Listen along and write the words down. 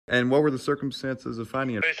And what were the circumstances of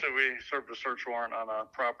finding it? Basically, we served a search warrant on a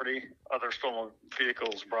property. Other stolen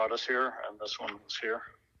vehicles brought us here, and this one was here.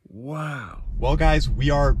 Wow. Well, guys, we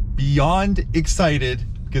are beyond excited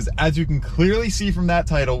because as you can clearly see from that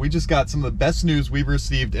title, we just got some of the best news we've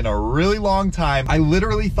received in a really long time. I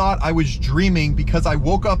literally thought I was dreaming because I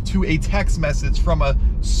woke up to a text message from a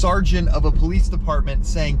sergeant of a police department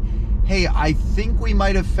saying, hey, I think we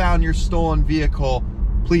might have found your stolen vehicle.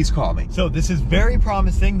 Please call me. So this is very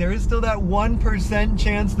promising. There is still that 1%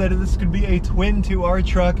 chance that this could be a twin to our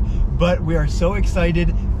truck, but we are so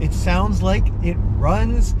excited. It sounds like it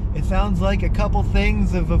runs. It sounds like a couple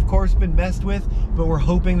things have of course been messed with, but we're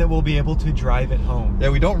hoping that we'll be able to drive it home. Yeah,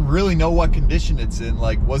 we don't really know what condition it's in.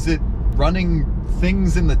 Like, was it running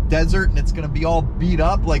things in the desert and it's gonna be all beat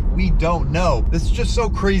up? Like, we don't know. This is just so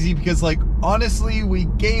crazy because, like, honestly, we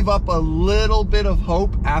gave up a little bit of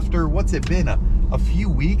hope after, what's it been, a few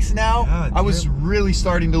weeks now? Yeah, I was really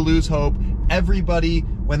starting to lose hope. Everybody,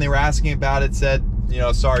 when they were asking about it, said, you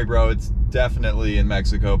know, sorry bro, it's definitely in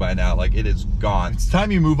Mexico by now. Like, it is gone. It's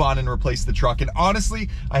time you move on and replace the truck. And honestly,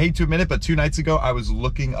 I hate to admit it, but 2 nights ago, I was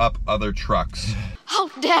looking up other trucks. How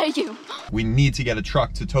dare you! We need to get a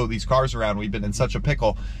truck to tow these cars around. We've been in such a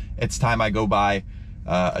pickle. It's time I go buy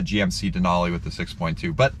a GMC Denali with the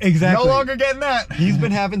 6.2, but exactly, no longer getting that. He's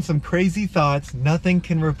been having some crazy thoughts. Nothing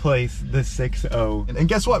can replace the 6.0. And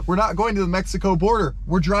guess what? We're not going to the Mexico border.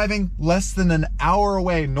 We're driving less than an hour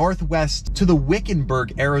away northwest to the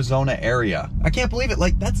Wickenburg, Arizona area. I can't believe it.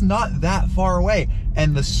 Like, that's not that far away.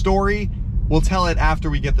 And the story, we'll tell it after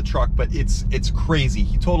we get the truck, but it's crazy.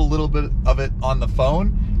 He told a little bit of it on the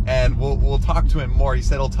phone, and we'll talk to him more. He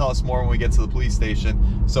said he'll tell us more when we get to the police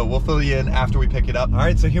station. So we'll fill you in after we pick it up. All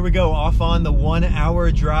right, so here we go, off on the 1 hour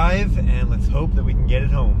drive, and let's hope that we can get it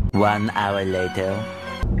home. 1 hour later.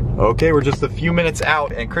 Okay, we're just a few minutes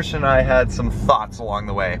out, and Christian and I had some thoughts along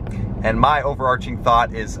the way. And my overarching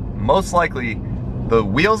thought is most likely the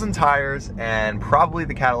wheels and tires and probably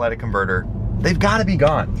the catalytic converter, they've got to be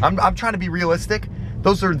gone. I'm trying to be realistic.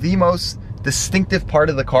 Those are the most distinctive part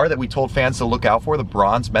of the car that we told fans to look out for, the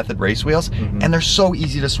bronze method race wheels, and they're so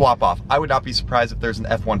easy to swap off. I would not be surprised if there's an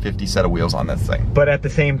F-150 set of wheels on this thing. But at the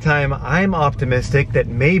same time, I'm optimistic that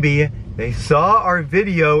maybe they saw our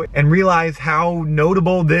video and realized how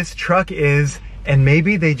notable this truck is, and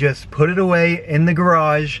maybe they just put it away in the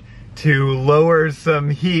garage to lower some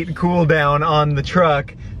heat cool down on the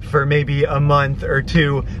truck for maybe a month or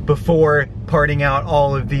two before parting out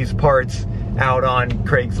all of these parts out on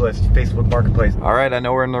Craigslist, Facebook Marketplace. All right, I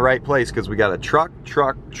know we're in the right place because we got a truck.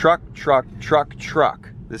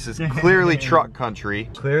 This is clearly truck country.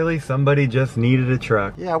 Clearly somebody just needed a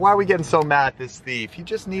truck. Yeah, why are we getting so mad at this thief? He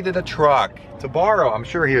just needed a truck to borrow. I'm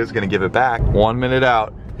sure he was gonna give it back. 1 minute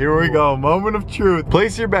out. Here we go, moment of truth.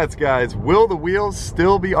 Place your bets, guys. Will the wheels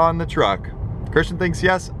still be on the truck? Christian thinks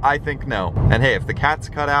yes, I think no. And hey, if the cat's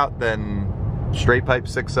cut out, then straight pipe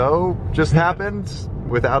 6.0 just happened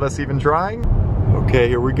without us even trying. Okay,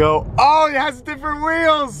 here we go. Oh, it has different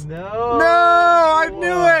wheels! No! No, I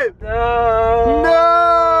knew it! No!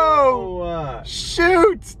 No!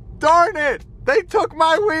 Shoot! Darn it! They took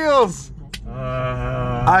my wheels!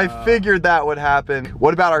 I figured that would happen.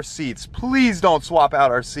 What about our seats? Please don't swap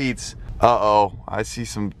out our seats. Uh-oh, I see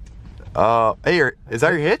some, hey, is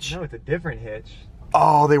that your hitch? No, it's a different hitch.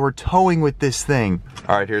 Oh, they were towing with this thing.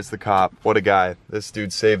 All right, here's the cop. What a guy. This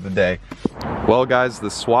dude saved the day. Well, guys, the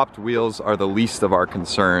swapped wheels are the least of our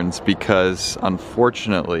concerns because,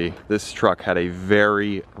 unfortunately, this truck had a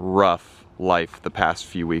very rough life the past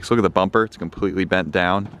few weeks. Look at the bumper. It's completely bent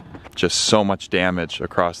down. Just so much damage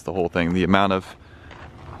across the whole thing. The amount of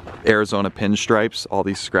Arizona pinstripes, all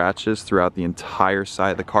these scratches throughout the entire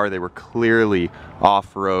side of the car. They were clearly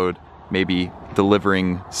off-road, maybe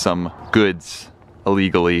delivering some goods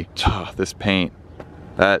illegally. This paint,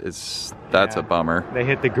 that's a bummer. They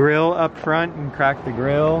hit the grill up front and cracked the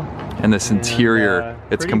grill. And this interior,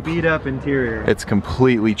 it's beat up interior. It's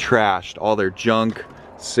completely trashed. All their junk,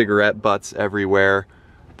 cigarette butts everywhere.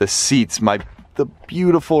 The seats, the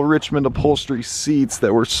beautiful Richmond upholstery seats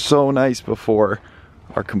that were so nice before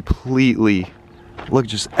are completely, look,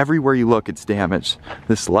 just everywhere you look, it's damaged.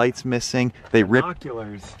 This light's missing. They ripped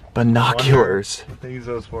binoculars. What they use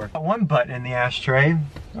those for? One button in the ashtray.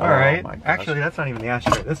 All right. Actually, that's not even the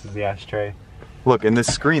ashtray. This is the ashtray. Look, in this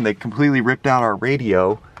screen, they completely ripped out our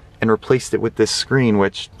radio and replaced it with this screen,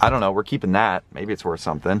 which, I don't know, we're keeping that. Maybe it's worth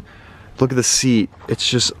something. Look at the seat. It's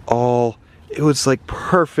just all, it was like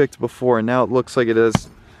perfect before, and now it looks like it is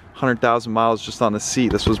 100,000 miles just on the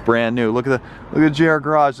seat. This was brand new. Look at the GR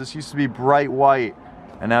garage. This used to be bright white,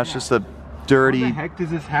 and now it's just a dirty. How the heck does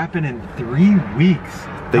this happen in 3 weeks?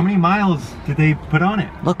 How many miles did they put on it?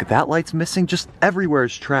 Look, that light's missing. Just everywhere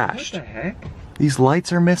is trashed. What the heck? These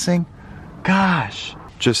lights are missing. Gosh,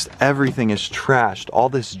 just everything is trashed. All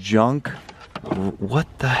this junk. What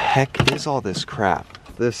the heck is all this crap?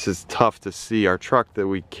 This is tough to see. Our truck that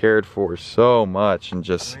we cared for so much, and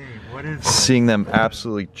just seeing them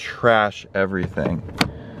absolutely trash everything.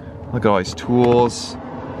 Look at all these tools.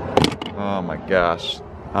 Oh my gosh.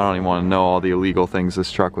 I don't even want to know all the illegal things this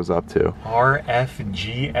truck was up to.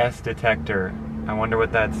 RFGS detector. I wonder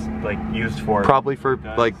what that's like used for. Probably for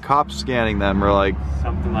like cops scanning them, or like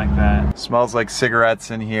something like that. Smells like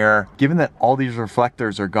cigarettes in here. Given that all these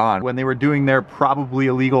reflectors are gone, when they were doing their probably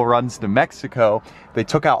illegal runs to Mexico, they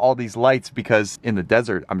took out all these lights because in the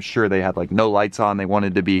desert, I'm sure they had like no lights on. They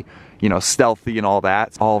wanted to be, you know, stealthy and all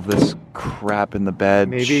that. All of this crap in the bed.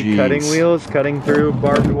 Maybe Jeez. cutting wheels, cutting through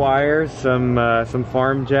barbed wire, some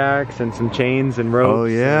farm jacks and some chains and ropes. Oh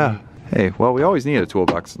yeah. Hey, well, we always need a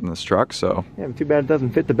toolbox in this truck, so. Yeah, too bad it doesn't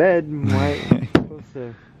fit the bed. Why am I supposed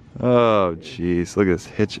to? Oh, jeez, look at this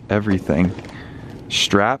hitch, everything.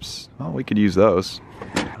 Straps, well, we could use those.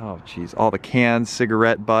 Oh, jeez, all the cans,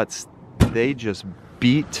 cigarette butts, they just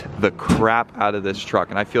beat the crap out of this truck.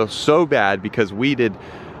 And I feel so bad because we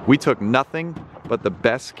took nothing but the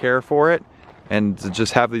best care for it. And to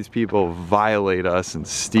just have these people violate us and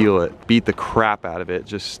steal it, beat the crap out of it,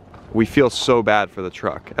 just, we feel so bad for the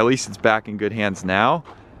truck. At least it's back in good hands now,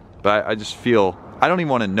 but I just feel, I don't even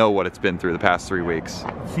want to know what it's been through the past 3 weeks.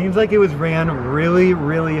 Seems like it was ran really,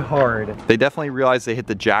 really hard. They definitely realized they hit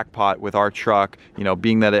the jackpot with our truck, you know,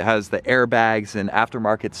 being that it has the airbags and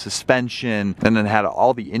aftermarket suspension, and then had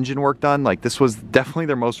all the engine work done. Like, this was definitely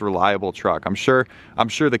their most reliable truck. I'm sure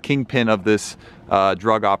the kingpin of this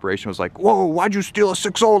drug operation was like, whoa, why'd you steal a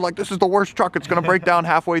 6.0? Like, this is the worst truck. It's gonna break down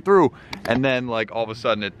halfway through. And then, like, all of a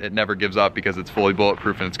sudden it never gives up because it's fully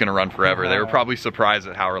bulletproof and it's gonna run forever. They were probably surprised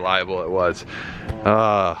at how reliable it was.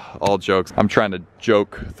 All jokes. I'm trying to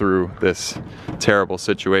joke through this terrible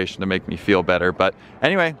situation to make me feel better. But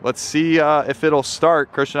anyway, let's see if it'll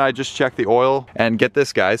start. Christian and I just checked the oil, and get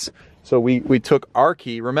this, guys. So we took our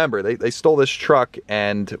key. Remember, they stole this truck,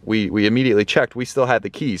 and we immediately checked. We still had the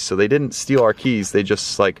keys, so they didn't steal our keys. They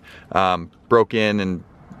just like broke in and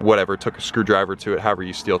whatever, took a screwdriver to it, however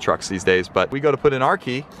you steal trucks these days. But we go to put in our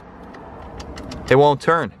key, it won't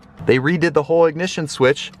turn. They redid the whole ignition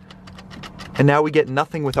switch, and now we get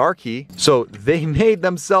nothing with our key. So they made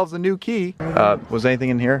themselves a new key. Was anything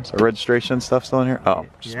in here? Is our registration stuff still in here? Oh,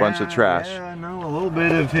 just a bunch of trash. Yeah, no, a little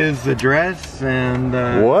bit of his address and...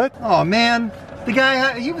 What? Oh man, the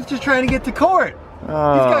guy, he was just trying to get to court. He's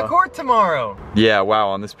got court tomorrow. Yeah, wow,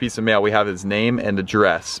 on this piece of mail we have his name and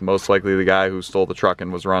address. Most likely the guy who stole the truck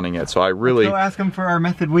and was running it. So I really... Let's go ask him for our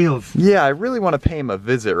method wheels. Yeah, I really want to pay him a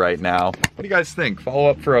visit right now. What do you guys think? Follow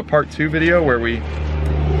up for a part 2 video where we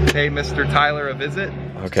pay Mr. Tyler a visit?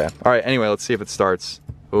 Okay, all right, anyway, let's see if it starts.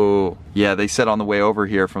 Oh, yeah, they said on the way over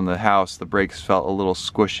here from the house, the brakes felt a little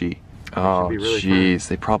squishy. Oh, jeez,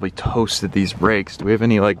 they probably toasted these brakes. Do we have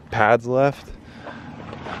any, like, pads left?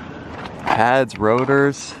 Pads,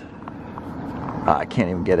 rotors. I can't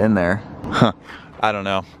even get in there. Huh. I don't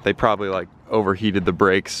know. They probably, like, overheated the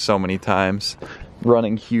brakes so many times.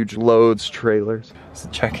 Running huge loads, trailers. Is the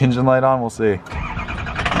check engine light on? We'll see.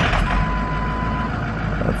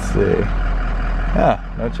 Let's see.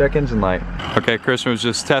 Yeah, no check engine light. Okay, Christian was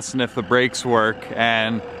just testing if the brakes work,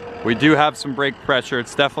 and we do have some brake pressure.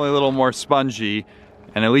 It's definitely a little more spongy,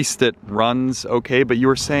 and at least it runs okay. But you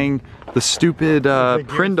were saying the stupid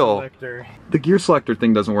Prindle, the gear selector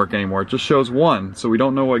thing doesn't work anymore. It just shows 1, so we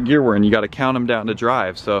don't know what gear we're in. You got to count them down to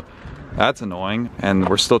drive, so that's annoying. And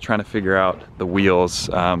we're still trying to figure out the wheels.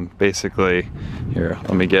 Basically, here,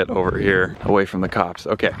 let me get over here, away from the cops.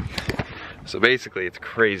 Okay. So basically, it's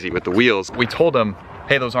crazy with the wheels. We told him,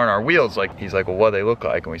 hey, those aren't our wheels. Like, he's like, well, what do they look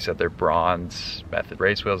like? And we said they're bronze method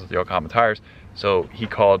race wheels with the Yokohama tires. So he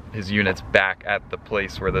called his units back at the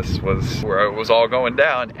place where this was, where it was all going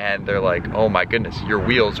down. And they're like, oh my goodness, your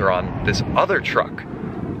wheels are on this other truck.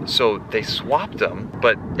 So they swapped them,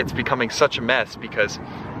 but it's becoming such a mess because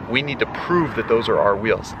we need to prove that those are our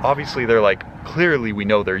wheels. Obviously, they're like, clearly we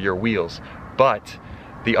know they're your wheels, but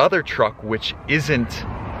the other truck, which isn't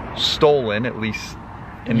stolen, at least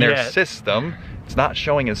in their system, it's not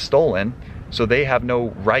showing as stolen, so they have no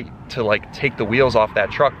right to like take the wheels off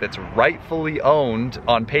that truck that's rightfully owned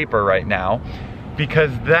on paper right now,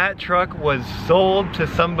 because that truck was sold to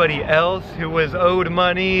somebody else who was owed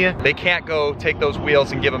money. They can't go take those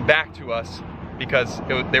wheels and give them back to us because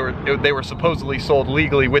they were supposedly sold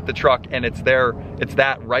legally with the truck, and it's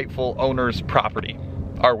that rightful owner's property,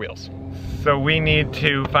 our wheels. So we need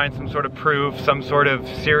to find some sort of proof, some sort of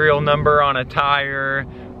serial number on a tire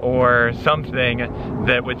or something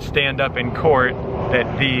that would stand up in court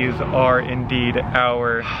that these are indeed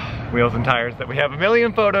our wheels and tires that we have a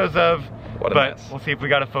million photos of. What a but mess. We'll see if we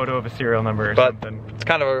got a photo of a serial number or But something. it's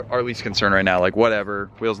kind of our least concern right now. Like, whatever,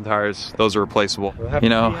 wheels and tires, those are replaceable. We'll have you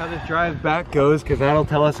to know, see how this drive back goes, because that'll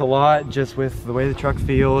tell us a lot just with the way the truck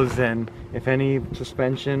feels and if any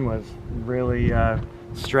suspension was really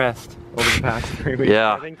stressed over the past 3 weeks.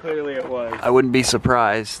 Yeah. I think clearly it was. I wouldn't be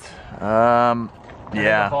surprised.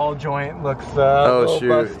 Yeah. The ball joint looks Oh shoot,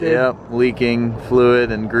 busted. yep, leaking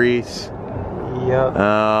fluid and grease. Yep.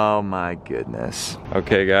 Oh my goodness.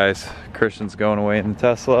 Okay guys, Christian's going away in the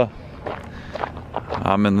Tesla.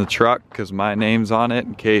 I'm in the truck because my name's on it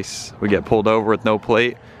in case we get pulled over with no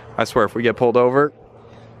plate. I swear if we get pulled over,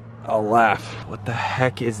 I'll laugh. What the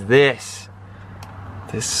heck is this?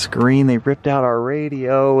 This screen, they ripped out our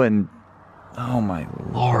radio and oh my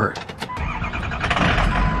Lord.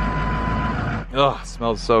 Ugh,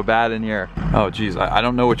 smells so bad in here. Oh geez, I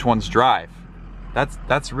don't know which ones drive.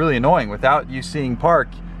 That's really annoying. Without you seeing park,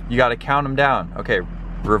 you gotta count them down. Okay,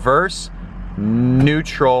 reverse,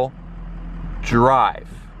 neutral, drive.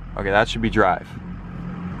 Okay, that should be drive.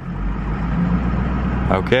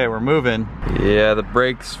 Okay, we're moving. Yeah, the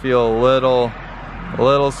brakes feel a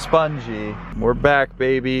little spongy. We're back,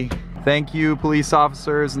 baby. Thank you, police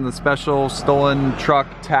officers and the special stolen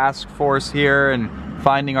truck task force here and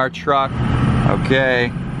finding our truck.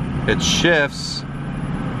 Okay, it shifts.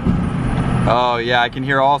 Oh yeah, I can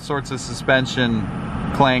hear all sorts of suspension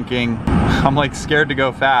clanking. I'm like scared to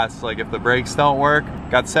go fast. Like if the brakes don't work,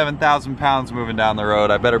 got 7,000 pounds moving down the road.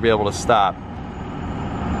 I better be able to stop.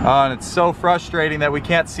 Oh, and it's so frustrating that we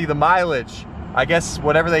can't see the mileage. I guess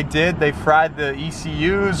whatever they did, they fried the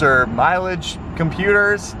ECUs or mileage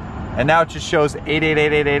computers, and now it just shows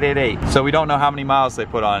 8888888. So we don't know how many miles they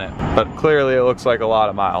put on it, but clearly it looks like a lot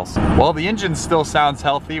of miles. Well, the engine still sounds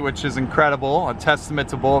healthy, which is incredible. A testament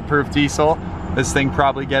to bulletproof diesel. This thing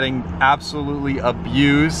probably getting absolutely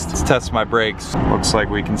abused. Let's test my brakes. Looks like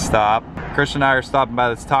we can stop. Christian and I are stopping by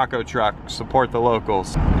this taco truck. Support the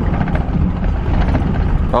locals.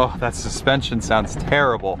 Oh, that suspension sounds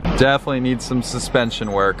terrible. Definitely needs some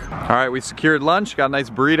suspension work. All right, we secured lunch, got a nice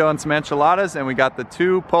burrito and some enchiladas, and we got the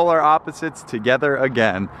two polar opposites together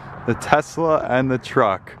again. The Tesla and the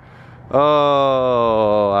truck.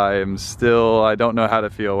 Oh, I don't know how to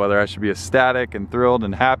feel, whether I should be ecstatic and thrilled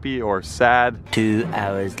and happy or sad. 2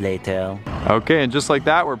 hours later. Okay, and just like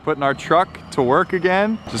that, we're putting our truck to work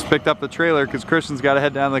again. Just picked up the trailer because Christian's got to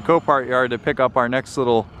head down to the Copart yard to pick up our next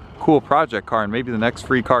little cool project car and maybe the next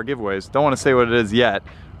free car giveaways. Don't want to say what it is yet,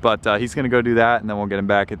 but he's gonna go do that and then we'll get him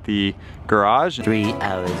back at the garage. 3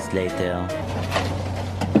 hours later.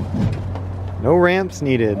 No ramps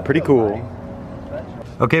needed, pretty cool.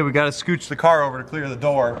 Okay, we gotta scooch the car over to clear the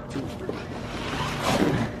door.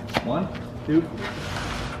 1, 2.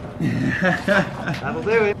 That'll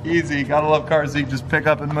do it. Easy, gotta love cars so you can just pick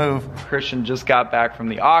up and move. Christian just got back from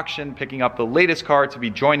the auction, picking up the latest car to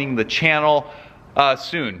be joining the channel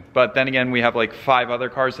soon. But then again, we have like 5 other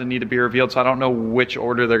cars that need to be revealed, so I don't know which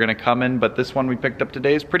order they're gonna come in, but this one we picked up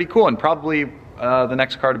today is pretty cool, and probably the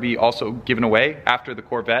next car to be also given away after the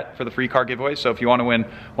Corvette for the free car giveaway. So if you want to win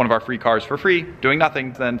one of our free cars for free, doing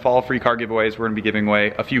nothing, then follow free car giveaways. We're gonna be giving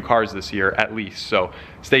away a few cars this year at least, so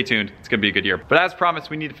stay tuned, it's gonna be a good year. But as promised,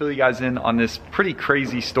 we need to fill you guys in on this pretty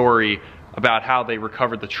crazy story about how they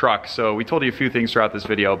recovered the truck. So we told you a few things throughout this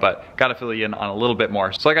video, but gotta fill you in on a little bit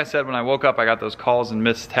more. So like I said, when I woke up, I got those calls and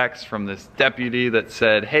missed texts from this deputy that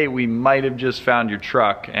said, hey, we might have just found your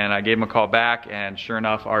truck. And I gave him a call back, and sure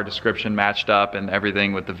enough, our description matched up and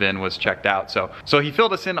everything with the VIN was checked out. So he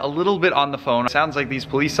filled us in a little bit on the phone. It sounds like these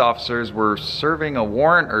police officers were serving a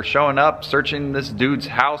warrant or showing up, searching this dude's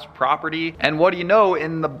house property. And what do you know,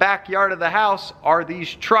 in the backyard of the house are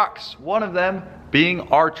these trucks. One of them being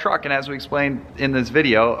our truck, and as we explained in this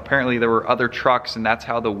video, apparently there were other trucks, and that's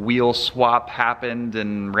how the wheel swap happened,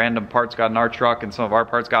 and random parts got in our truck and some of our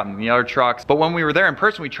parts got in the other trucks. But when we were there in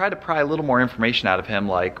person, we tried to pry a little more information out of him,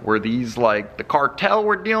 like, were these like the cartel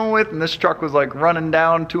we're dealing with and this truck was like running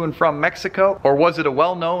down to and from Mexico? Or was it a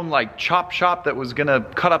well-known like chop shop that was gonna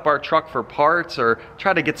cut up our truck for parts? Or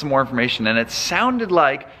try to get some more information, and it sounded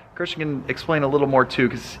like, Christian can explain a little more too,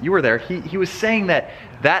 because you were there. He was saying that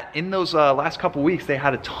in those last couple weeks, they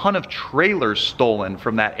had a ton of trailers stolen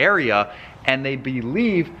from that area, and they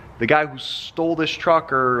believe the guy who stole this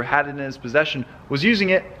truck or had it in his possession was using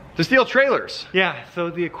it to steal trailers. Yeah,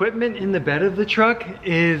 so the equipment in the bed of the truck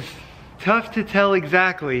is tough to tell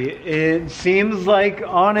exactly. It seems like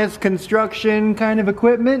honest construction kind of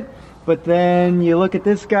equipment, But then you look at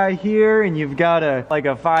this guy here and you've got like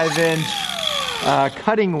a 5-inch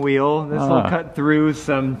cutting wheel. This will cut through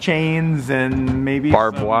some chains and maybe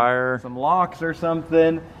barbed wire, some locks or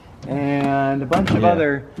something, and a bunch of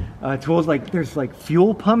other tools. Like there's like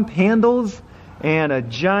fuel pump handles and a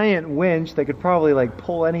giant winch that could probably like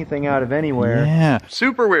pull anything out of anywhere. Yeah,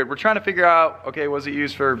 super weird. We're trying to figure out, okay, was it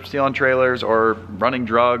used for stealing trailers or running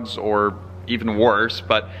drugs or even worse,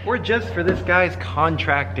 or just for this guy's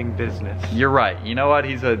contracting business. You're right. You know what?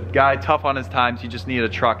 He's a guy tough on his times. He just needed a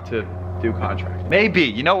truck to do contracting. Maybe.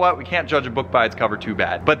 You know what? We can't judge a book by its cover too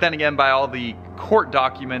bad. But then again, by all the court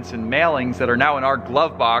documents and mailings that are now in our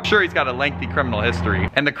glove box, sure, he's got a lengthy criminal history.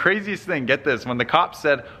 And the craziest thing, get this, when the cops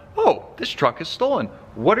said, "Oh, this truck is stolen.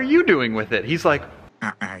 What are you doing with it?" He's like,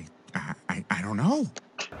 I don't know.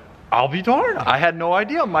 I'll be darned. I had no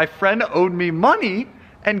idea. My friend owed me money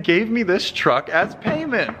and gave me this truck as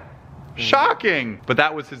payment. Shocking. But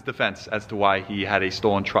that was his defense as to why he had a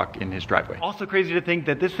stolen truck in his driveway. Also crazy to think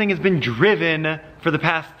that this thing has been driven for the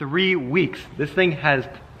past 3 weeks. This thing has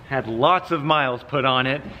had lots of miles put on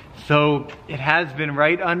it, so it has been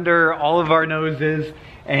right under all of our noses,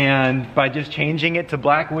 and by just changing it to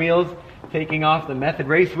black wheels, taking off the Method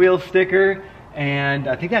Race Wheel sticker, and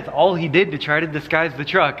I think that's all he did to try to disguise the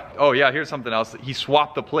truck. Oh yeah, here's something else. He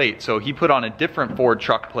swapped the plate. So he put on a different Ford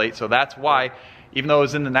truck plate. So that's why, even though it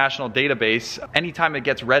was in the national database, anytime it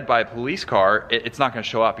gets read by a police car, it's not gonna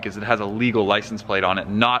show up because it has a legal license plate on it,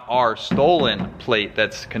 not our stolen plate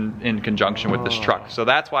that's in conjunction with this truck. So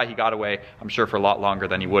that's why he got away, I'm sure, for a lot longer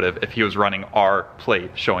than he would have if he was running our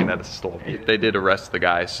plate showing that it's stolen. They did arrest the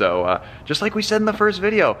guy. So just like we said in the first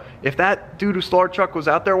video, if that dude who stole our truck was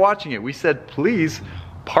out there watching it, we said, please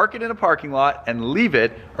park it in a parking lot and leave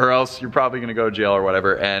it, or else you're probably gonna go to jail or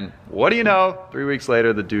whatever. And what do you know? 3 weeks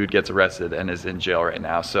later, the dude gets arrested and is in jail right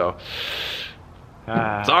now. So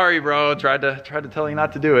sorry, bro. Tried to tell you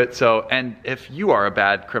not to do it. So, and if you are a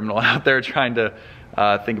bad criminal out there trying to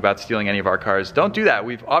think about stealing any of our cars, don't do that.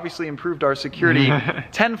 We've obviously improved our security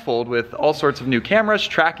tenfold with all sorts of new cameras,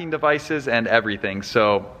 tracking devices, and everything.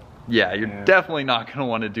 So yeah, you're definitely not going to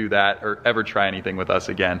want to do that or ever try anything with us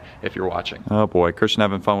again if you're watching. Oh boy, Christian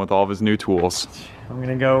having fun with all of his new tools. I'm going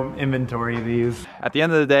to go inventory these. At the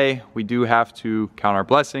end of the day, we do have to count our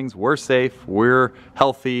blessings. We're safe, we're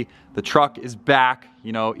healthy, the truck is back.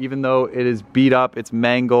 You know, even though it is beat up, it's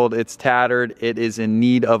mangled, it's tattered, it is in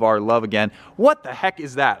need of our love again. What the heck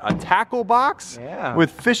is that? A tackle box? Yeah.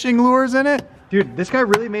 With fishing lures in it? Dude, this guy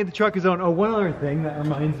really made the truck his own. Oh, one other thing that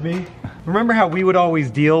reminds me. Remember how we would always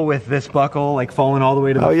deal with this buckle like falling all the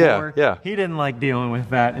way to the floor? Yeah. He didn't like dealing with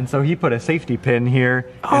that, and so he put a safety pin here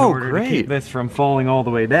in order to keep this from falling all the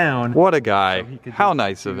way down. What a guy. So how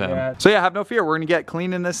nice of him. So yeah, have no fear. We're gonna get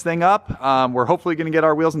cleaning this thing up. We're hopefully gonna get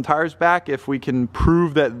our wheels and tires back if we can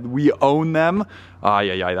prove that we own them.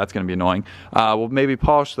 Yeah, that's gonna be annoying. We'll maybe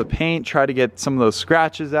polish the paint, try to get some of those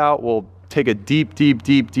scratches out. We'll take a deep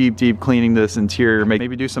cleaning this interior,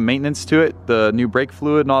 maybe do some maintenance to it, the new brake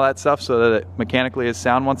fluid and all that stuff, so that it mechanically is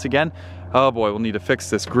sound once again. Oh boy, we'll need to fix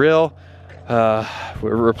this grill. We'll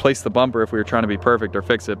replace the bumper if we were trying to be perfect, or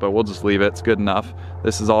fix it, but we'll just leave it. It's good enough.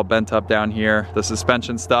 This is all bent up down here, the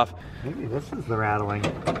suspension stuff. Maybe this is the rattling.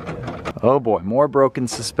 Oh boy, more broken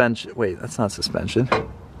suspension. Wait, that's not suspension.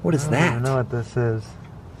 What is that? I don't know what this is.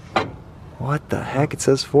 What the heck? It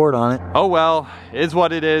says Ford on it. Oh well, it is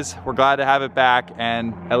what it is. We're glad to have it back,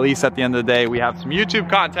 and at least at the end of the day, we have some YouTube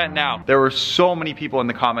content now. There were so many people in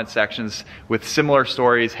the comment sections with similar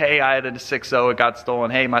stories. Hey, I had a 6.0, it got stolen.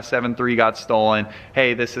 Hey, my 7.3 got stolen.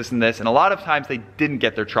 Hey, this, and this. And a lot of times they didn't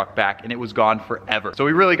get their truck back, and it was gone forever. So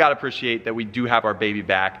we really gotta appreciate that we do have our baby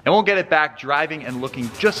back, and we'll get it back driving and looking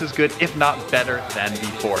just as good, if not better than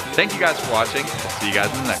before. Thank you guys for watching. We'll see you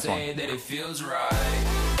guys in the next one.